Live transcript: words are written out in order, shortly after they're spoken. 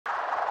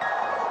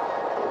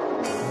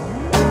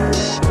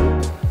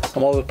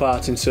I'm Oliver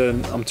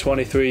Partington, I'm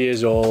 23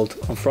 years old,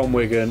 I'm from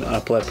Wigan and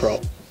I play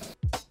prop.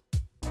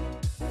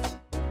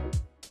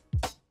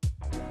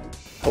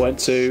 I went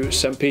to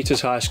St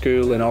Peter's High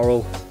School in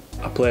Orrell.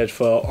 I played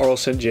for Orrell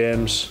St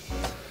James,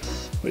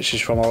 which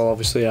is from Orrell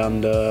obviously,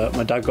 and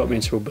my dad got me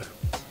into rugby.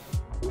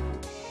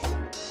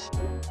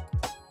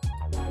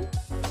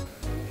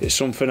 It's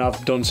something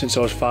I've done since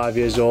I was 5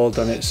 years old,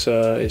 and it's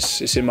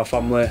in my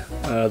family.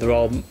 They're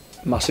all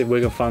massive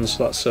Wigan fans,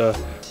 so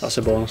that's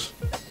a bonus.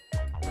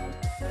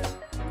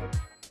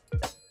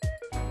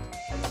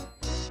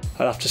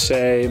 I'd have to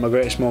say my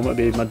greatest moment would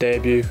be my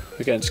debut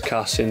against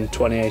Cass in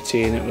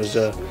 2018. It was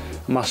a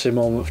massive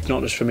moment,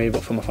 not just for me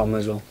but for my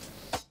family as well.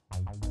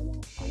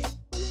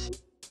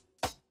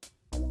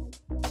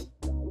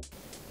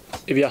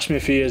 If you asked me a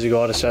few years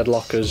ago, I'd have said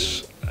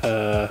Lockers,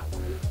 but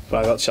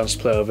I got the chance to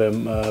play with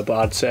him. But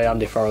I'd say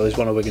Andy Farrell is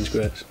one of Wigan's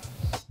greats.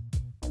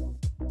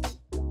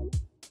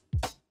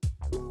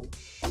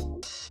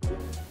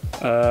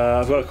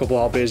 I've got a couple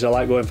of hobbies. I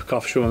like going for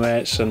coffees with my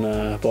mates, and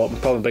but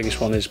probably the biggest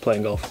one is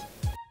playing golf.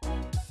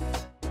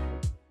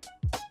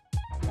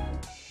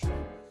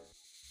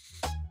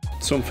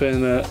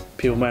 Something that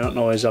people may not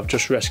know is I've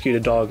just rescued a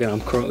dog and I'm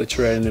currently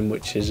training him,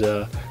 which is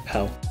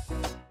hell.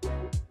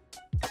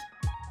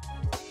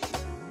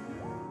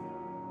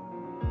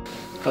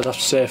 I'd have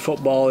to say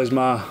football is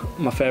my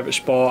favourite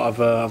sport.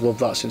 I've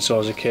loved that since I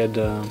was a kid.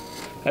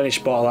 Any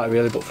sport I like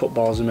really, but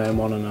football is the main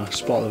one, and I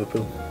support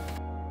Liverpool.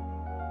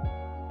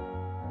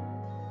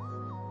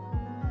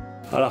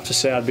 I'd have to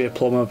say I'd be a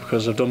plumber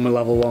because I've done my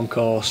level 1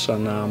 course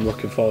and I'm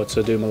looking forward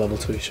to doing my level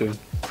 2 soon.